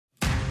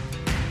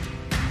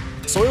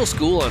Soil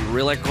School on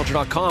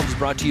RealAgriculture.com is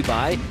brought to you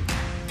by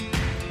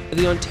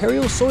the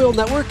Ontario Soil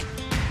Network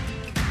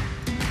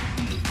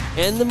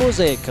and the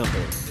Mosaic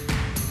Company.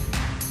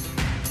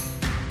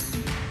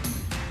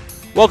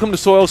 Welcome to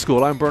Soil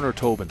School. I'm Bernard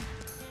Tobin.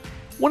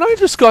 When I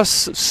discuss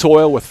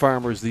soil with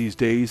farmers these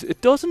days, it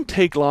doesn't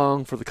take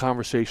long for the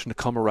conversation to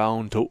come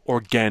around to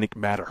organic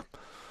matter.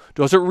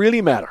 Does it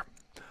really matter?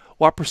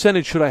 What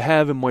percentage should I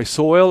have in my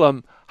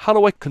soil? How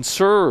do I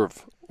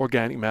conserve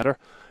organic matter?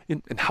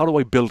 And how do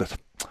I build it?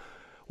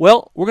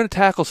 Well, we're going to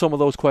tackle some of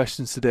those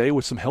questions today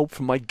with some help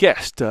from my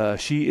guest.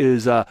 She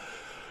is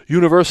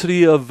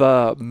University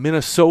of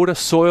Minnesota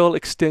Soil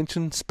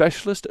Extension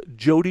Specialist,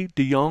 Jodi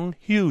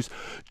DeJong-Hughes.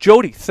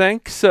 Jodi,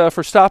 thanks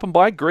for stopping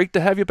by. Great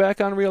to have you back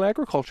on Real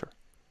Agriculture.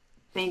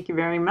 Thank you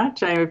very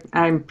much. I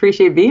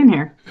appreciate being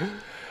here.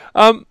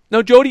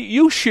 Now, Jodi,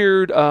 you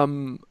shared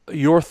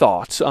your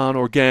thoughts on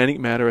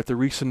organic matter at the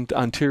recent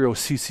Ontario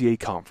CCA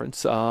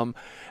conference. And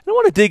I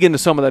want to dig into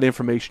some of that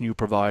information you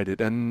provided.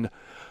 And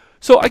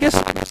so I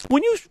guess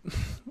when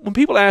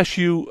people ask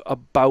you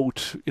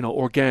about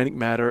organic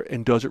matter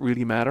and does it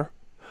really matter,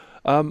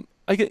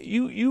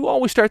 you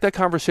always start that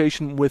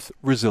conversation with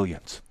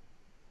resilience.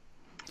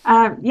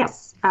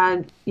 Yes,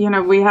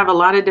 we have a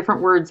lot of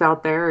different words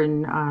out there,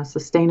 and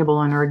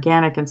sustainable and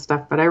organic and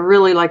stuff, but I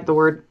really like the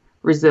word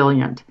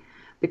resilient,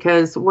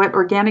 because what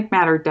organic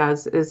matter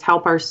does is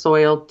help our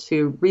soil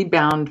to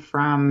rebound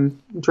from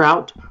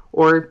drought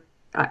or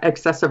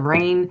excessive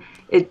rain.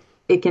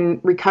 It can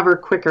recover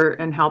quicker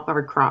and help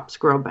our crops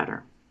grow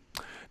better.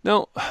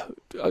 Now,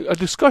 a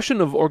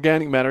discussion of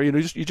organic matter, you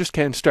just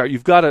can't start.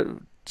 You've got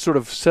to sort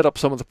of set up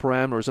some of the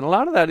parameters, and a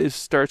lot of that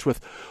starts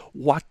with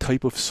what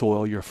type of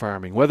soil you're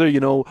farming. Whether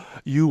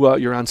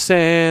you're on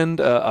sand,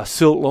 a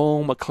silt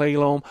loam, a clay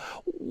loam.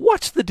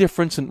 What's the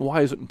difference, and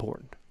why is it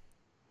important?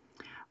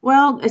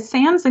 Well,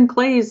 sands and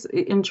clays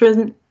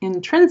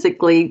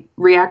intrinsically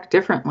react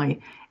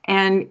differently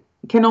and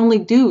can only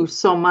do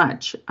so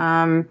much.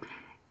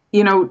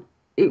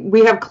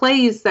 We have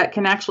clays that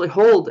can actually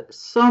hold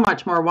so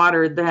much more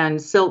water than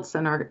silts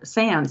and our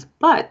sands,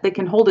 but they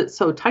can hold it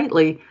so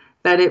tightly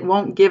that it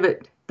won't give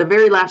it the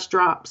very last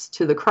drops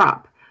to the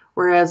crop.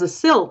 Whereas a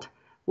silt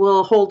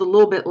will hold a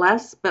little bit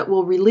less, but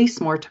will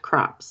release more to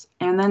crops.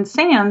 And then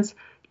sands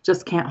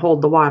just can't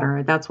hold the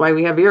water. That's why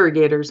we have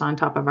irrigators on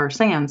top of our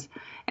sands.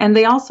 And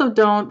they also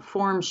don't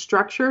form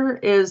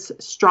structure as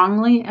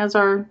strongly as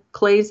our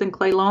clays and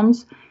clay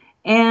loams.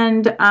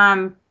 And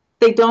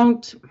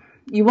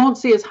you won't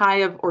see as high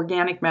of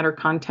organic matter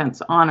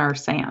contents on our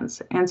sands.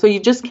 And so you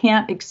just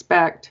can't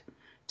expect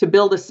to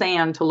build a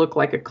sand to look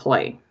like a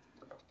clay.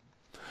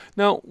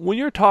 Now, when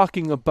you're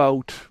talking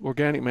about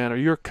organic matter,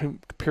 you're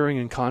comparing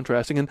and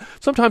contrasting, and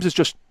sometimes it's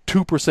just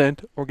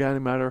 2%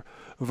 organic matter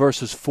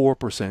versus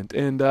 4%.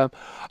 And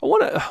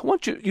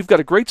you've got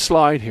a great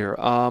slide here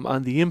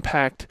on the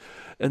impact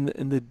and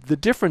the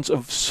difference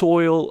of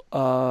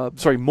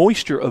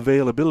moisture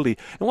availability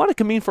and what it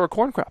can mean for a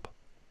corn crop.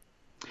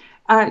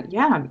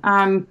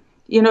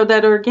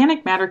 That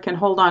organic matter can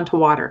hold on to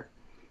water,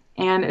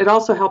 and it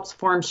also helps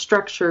form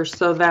structure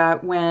so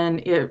that when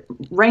it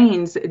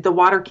rains, the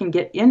water can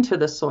get into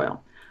the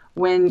soil.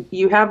 When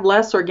you have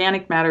less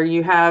organic matter,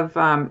 you have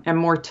and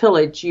more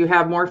tillage, you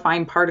have more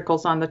fine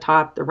particles on the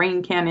top, the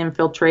rain can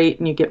infiltrate,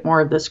 and you get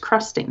more of this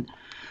crusting.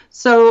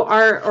 So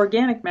our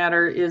organic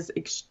matter is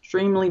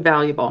extremely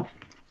valuable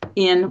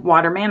in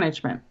water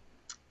management.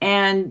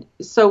 And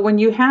so when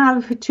you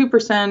have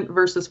 2%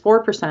 versus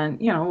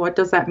 4%, what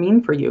does that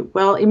mean for you?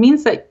 Well, it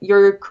means that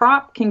your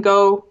crop can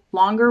go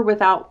longer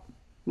without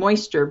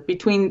moisture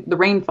between the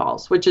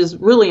rainfalls, which is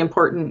really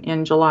important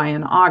in July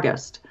and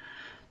August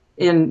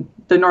in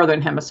the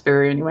northern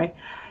hemisphere anyway.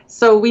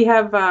 So we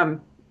have,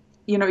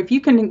 if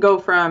you can go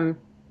from,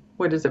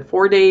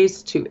 4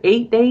 days to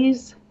 8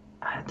 days,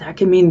 that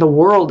can mean the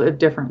world of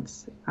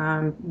difference.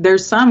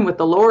 There's some with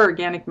the lower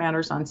organic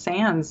matters on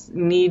sands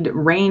need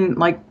rain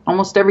like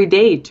almost every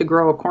day to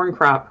grow a corn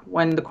crop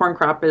when the corn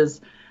crop is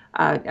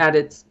at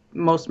its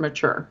most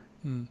mature.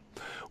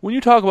 When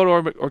you talk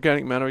about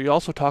organic matter, you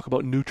also talk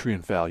about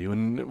nutrient value,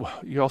 and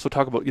you also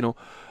talk about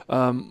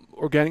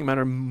organic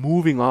matter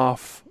moving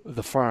off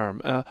the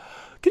farm.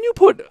 Can you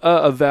put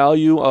a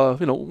value of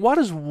what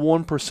is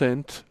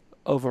 1%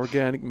 of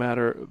organic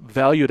matter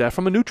valued at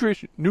from a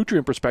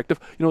nutrient perspective,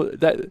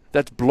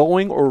 that's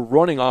blowing or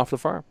running off the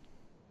farm?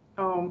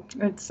 Oh,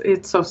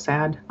 it's so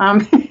sad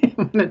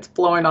when it's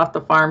blowing off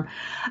the farm.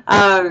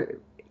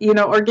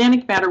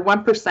 Organic matter,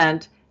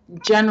 1%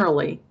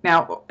 generally.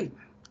 Now,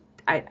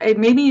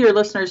 maybe your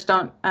listeners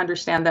don't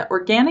understand that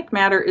organic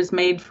matter is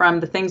made from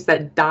the things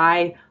that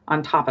die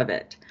on top of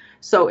it.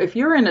 So if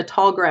you're in a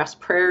tall grass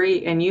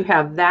prairie and you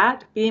have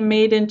that being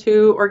made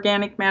into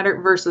organic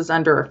matter versus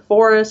under a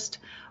forest,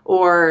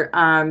 or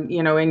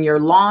in your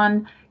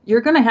lawn,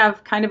 you're going to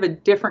have kind of a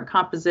different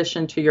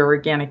composition to your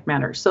organic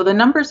matter. So the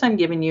numbers I'm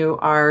giving you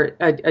are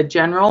a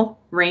general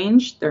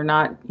range. They're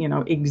not,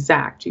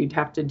 exact. You'd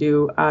have to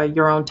do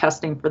your own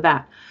testing for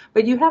that.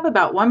 But you have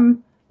about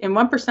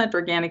 1%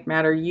 organic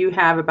matter, you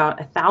have about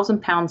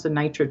 1,000 pounds of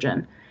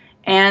nitrogen.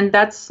 And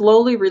that's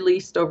slowly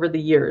released over the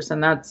years,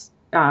 and that's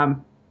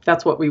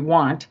what we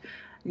want.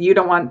 You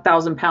don't want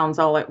 1,000 pounds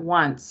all at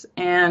once,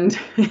 and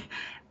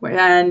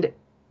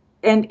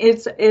and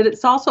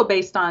it's also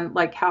based on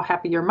like how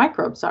happy your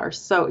microbes are.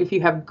 So if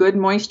you have good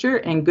moisture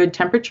and good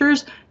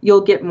temperatures, you'll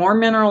get more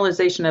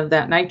mineralization of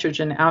that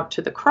nitrogen out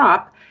to the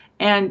crop.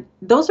 And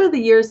those are the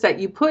years that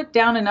you put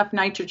down enough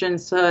nitrogen,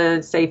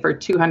 say for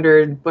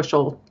 200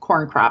 bushel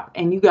corn crop,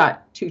 and you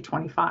got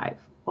 225.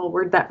 Well,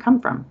 where'd that come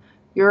from?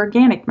 Your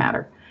organic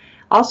matter.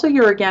 Also,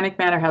 your organic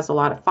matter has a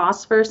lot of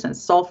phosphorus and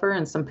sulfur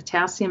and some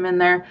potassium in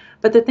there.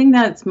 But the thing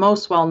that it's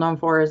most well known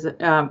for is,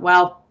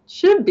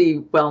 should be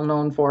well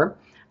known for,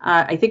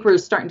 I think we're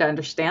starting to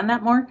understand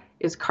that more,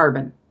 is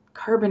carbon.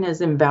 Carbon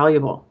is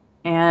invaluable.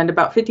 And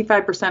about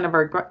 55% of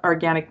our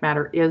organic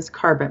matter is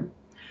carbon.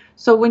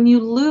 So when you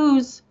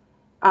lose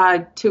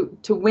to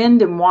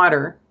wind and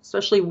water,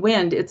 especially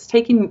wind, it's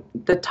taking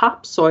the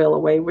topsoil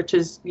away, which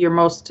is your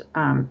most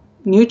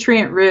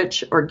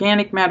nutrient-rich,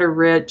 organic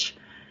matter-rich,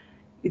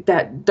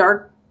 that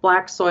dark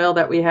black soil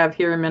that we have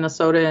here in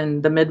Minnesota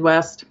and the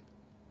Midwest,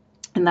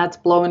 and that's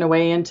blowing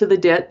away into the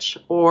ditch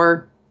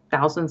or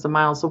thousands of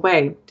miles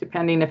away,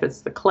 depending if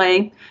it's the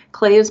clay.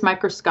 Clay is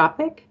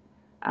microscopic.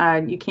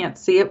 You can't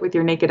see it with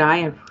your naked eye,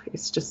 and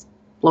it just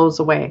blows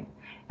away.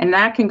 And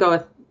that can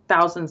go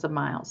thousands of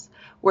miles.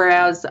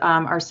 Whereas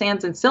our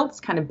sands and silts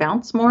kind of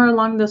bounce more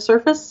along the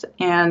surface,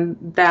 and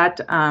that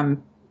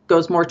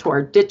goes more to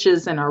our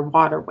ditches and our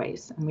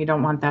waterways, and we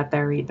don't want that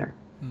there either.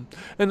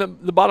 And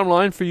the bottom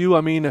line for you,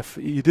 I mean, if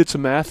you did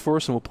some math for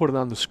us, and we'll put it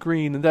on the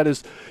screen, and that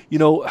is,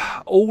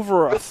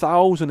 over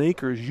 1,000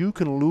 acres, you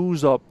can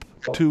lose up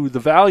to the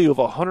value of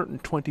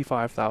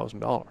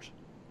 $125,000.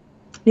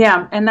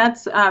 Yeah, and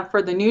that's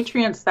for the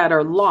nutrients that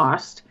are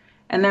lost.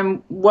 And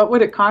then what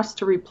would it cost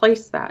to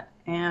replace that?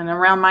 And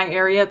around my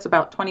area, it's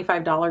about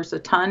 $25 a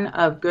ton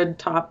of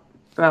good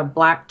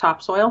black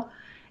topsoil.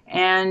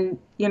 And,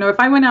 if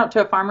I went out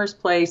to a farmer's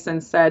place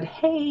and said,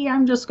 hey,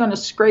 I'm just going to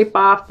scrape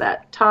off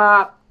that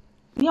top,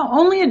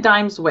 only a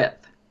dime's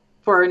width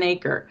for an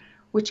acre,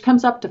 which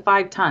comes up to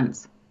 5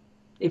 tons.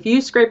 If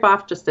you scrape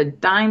off just a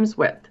dime's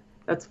width,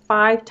 that's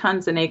 5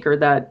 tons an acre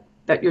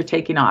that you're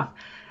taking off.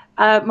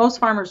 Most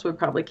farmers would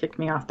probably kick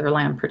me off their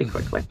land pretty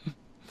quickly.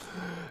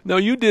 Now,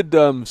 you did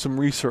some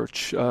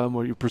research,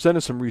 or you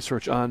presented some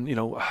research on,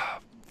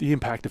 the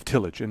impact of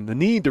tillage and the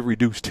need to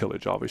reduce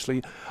tillage,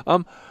 obviously.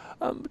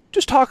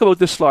 Just talk about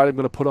this slide I'm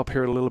going to put up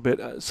here a little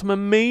bit. Some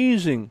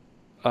amazing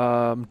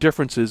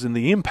differences in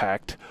the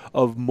impact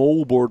of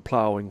moldboard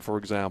plowing, for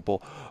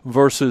example,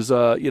 versus,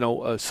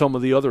 some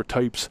of the other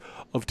types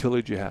of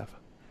tillage you have.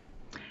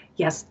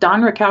 Yes,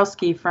 Don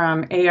Rakowski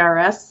from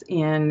ARS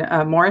in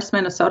Morris,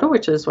 Minnesota,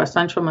 which is west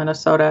central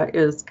Minnesota,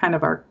 is kind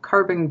of our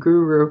carbon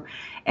guru.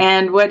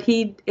 And what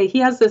he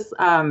has this,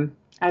 I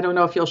don't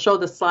know if you'll show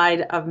the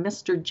slide of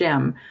Mr.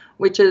 Gem,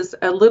 which is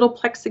a little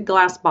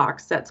plexiglass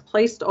box that's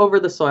placed over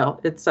the soil.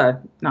 It's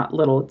not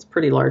little, it's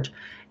pretty large.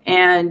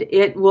 And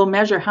it will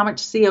measure how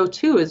much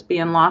CO2 is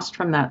being lost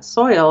from that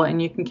soil,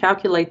 and you can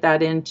calculate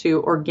that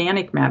into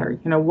organic matter.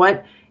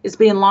 What is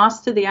being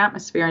lost to the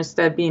atmosphere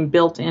instead of being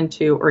built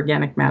into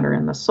organic matter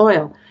in the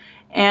soil.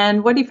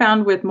 And what he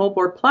found with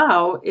moldboard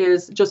plow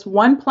is just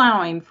one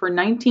plowing for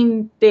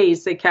 19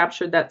 days, they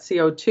captured that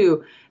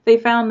CO2. They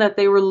found that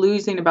they were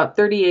losing about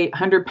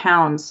 3,800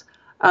 pounds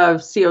of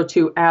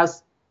CO2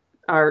 as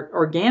our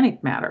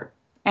organic matter.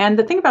 And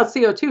the thing about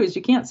CO2 is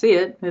you can't see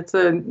it. It's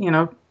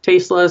a,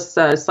 tasteless,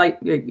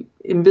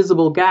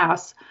 invisible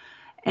gas.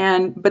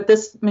 But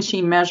this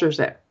machine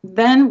measures it.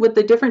 Then with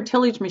the different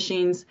tillage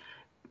machines,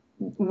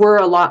 we're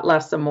a lot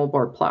less than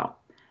moldboard plow.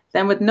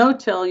 Then with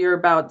no-till, you're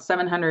about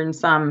 700 and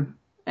some.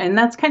 And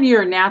that's kind of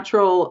your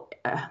natural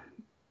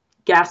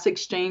gas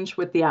exchange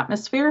with the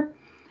atmosphere.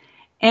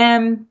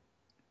 And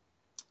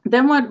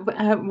then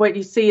what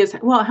you see is,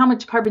 well, how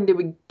much carbon did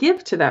we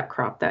give to that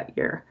crop that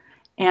year?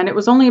 And it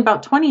was only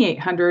about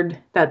 2,800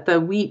 that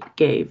the wheat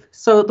gave.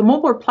 So the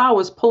moldboard plow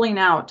was pulling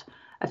out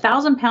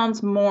 1,000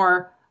 pounds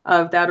more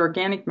of that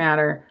organic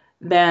matter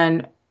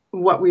than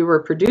what we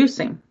were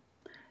producing.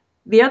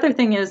 The other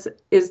thing is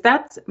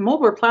that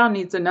moldboard plow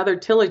needs another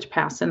tillage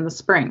pass in the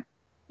spring,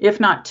 if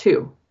not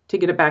 2, to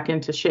get it back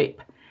into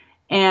shape.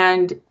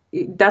 And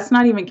that's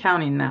not even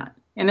counting that.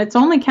 And it's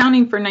only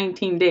counting for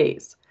 19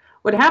 days.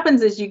 What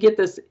happens is you get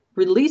this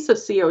release of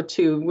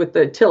CO2 with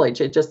the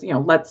tillage. It just,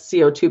 lets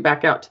CO2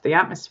 back out to the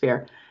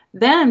atmosphere.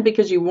 Then,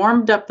 because you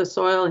warmed up the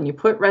soil and you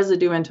put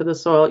residue into the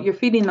soil, you're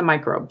feeding the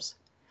microbes.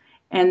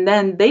 And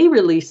then they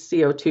release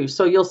CO2.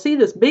 So you'll see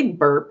this big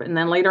burp, and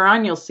then later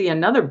on you'll see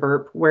another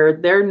burp where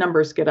their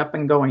numbers get up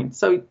and going.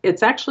 So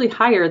it's actually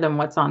higher than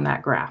what's on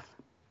that graph.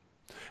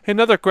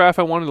 Another graph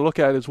I wanted to look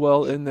at as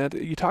well, in that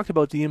you talked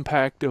about the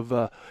impact of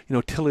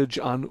tillage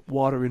on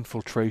water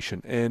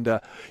infiltration,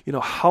 and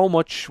how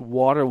much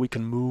water we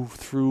can move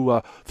through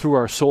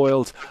our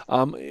soils,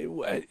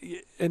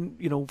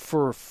 and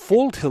for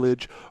full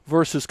tillage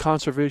versus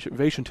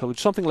conservation tillage,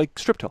 something like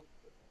strip till.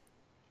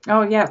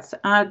 Oh yes,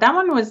 that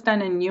one was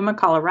done in Yuma,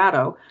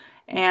 Colorado,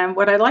 And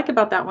what I like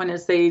about that one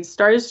is they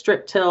started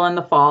strip till in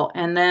the fall,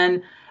 and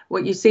then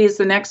what you see is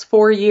the next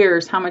 4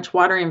 years, how much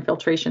water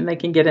infiltration they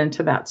can get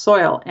into that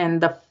soil. And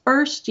the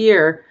first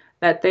year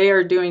that they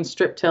are doing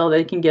strip till,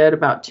 they can get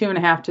about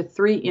 2.5 to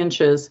 3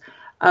 inches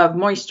of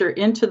moisture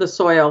into the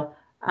soil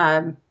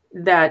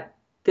that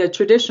the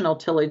traditional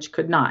tillage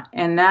could not.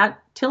 And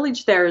that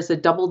tillage there is a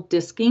double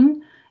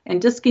disking. And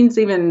disking's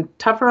even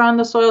tougher on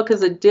the soil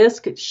because a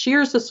disc, it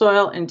shears the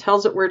soil and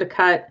tells it where to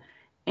cut.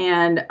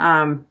 And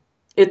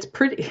it's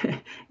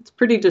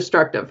pretty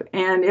destructive.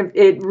 And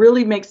it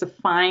really makes the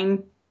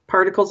fine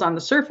particles on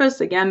the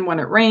surface. Again, when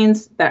it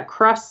rains, that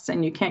crusts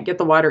and you can't get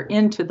the water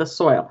into the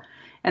soil.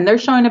 And they're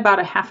showing about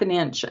 1/2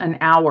 inch an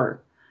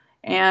hour.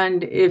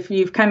 And if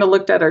you've kind of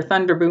looked at our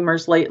thunder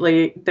boomers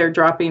lately, they're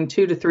dropping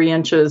 2 to 3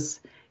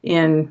 inches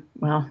in,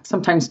 well,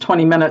 sometimes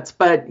 20 minutes,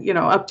 but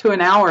up to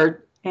an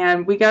hour.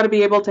 And we got to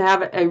be able to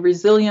have a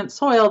resilient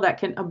soil that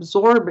can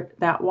absorb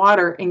that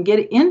water and get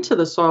it into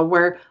the soil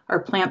where our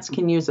plants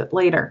can use it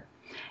later.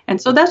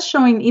 And so that's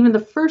showing even the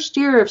first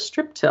year of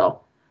strip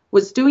till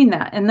was doing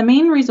that. And the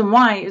main reason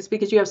why is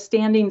because you have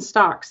standing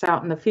stalks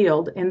out in the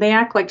field, and they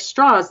act like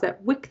straws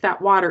that wick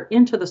that water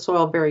into the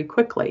soil very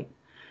quickly.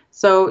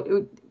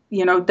 So,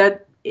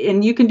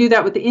 and you can do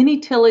that with any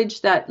tillage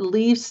that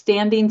leaves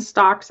standing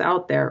stalks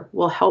out there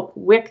will help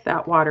wick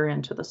that water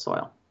into the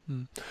soil.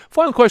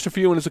 Final question for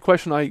you, and it's a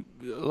question a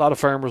lot of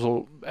farmers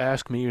will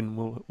ask me, and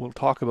we'll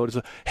talk about. Is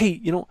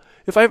hey,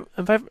 if I'm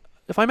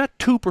at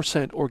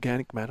 2%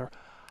 organic matter,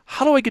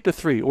 how do I get to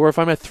 3? Or if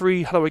I'm at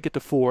 3, how do I get to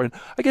 4? And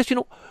I guess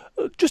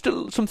just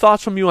some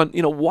thoughts from you on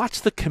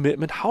what's the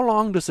commitment? How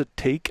long does it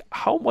take?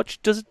 How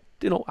much does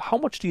it? How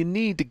much do you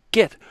need to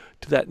get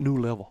to that new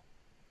level?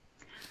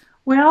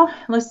 Well,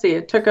 let's see.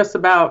 It took us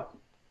about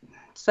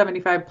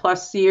 75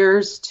 plus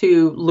years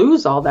to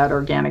lose all that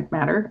organic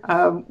matter.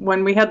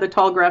 When we had the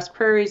tall grass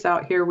prairies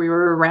out here, we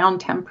were around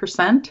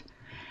 10%.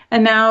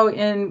 And now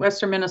in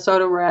western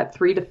Minnesota, we're at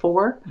 3 to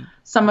 4.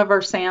 Some of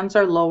our sands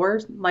are lower.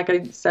 Like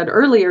I said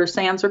earlier,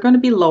 sands are going to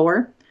be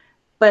lower,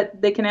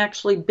 but they can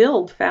actually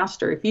build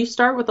faster. If you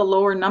start with a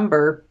lower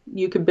number,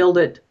 you can build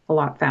it a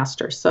lot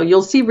faster. So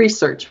you'll see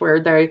research where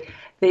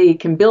they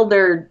can build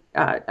their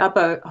up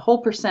a whole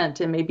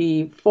percent in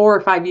maybe 4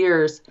 or 5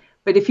 years.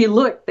 But if you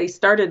look, they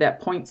started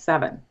at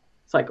 0.7.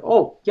 It's like,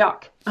 oh,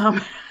 yuck.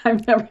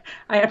 I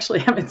actually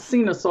haven't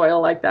seen a soil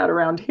like that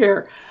around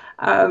here.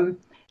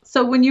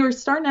 So when you're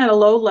starting at a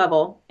low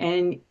level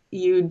and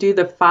you do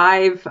the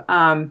 5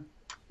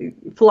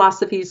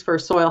 philosophies for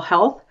soil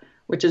health,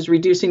 which is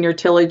reducing your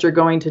tillage or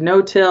going to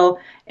no-till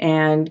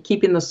and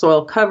keeping the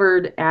soil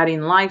covered,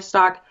 adding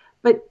livestock.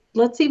 But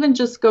let's even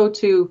just go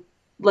to,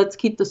 let's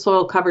keep the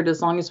soil covered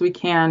as long as we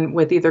can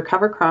with either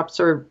cover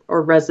crops or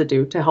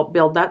residue to help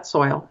build that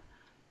soil.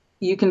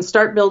 You can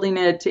start building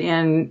it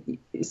and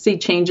see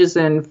changes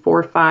in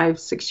 4, 5,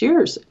 6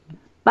 years.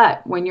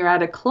 But when you're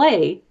at a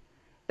clay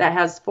that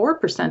has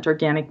 4%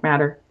 organic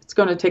matter, it's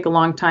going to take a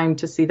long time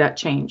to see that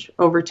change,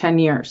 over 10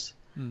 years.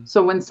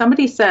 So when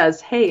somebody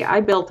says, hey, I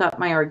built up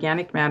my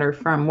organic matter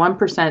from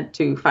 1%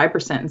 to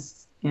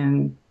 5%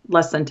 in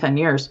less than 10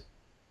 years,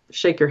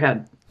 shake your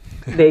head.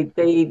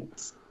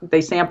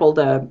 They sampled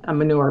a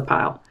manure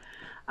pile.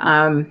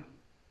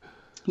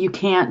 You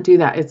can't do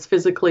that. It's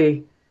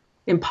physically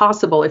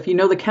impossible. If you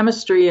know the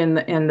chemistry and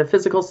the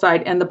physical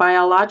side and the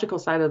biological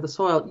side of the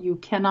soil, you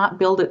cannot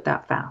build it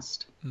that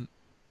fast.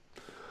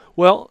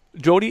 Well,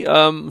 Jodi,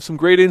 some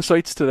great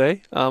insights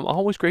today.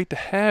 Always great to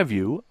have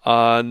you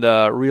on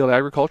Real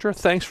Agriculture.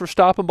 Thanks for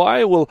stopping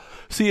by. We'll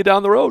see you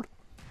down the road.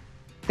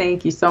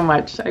 Thank you so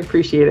much. I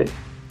appreciate it.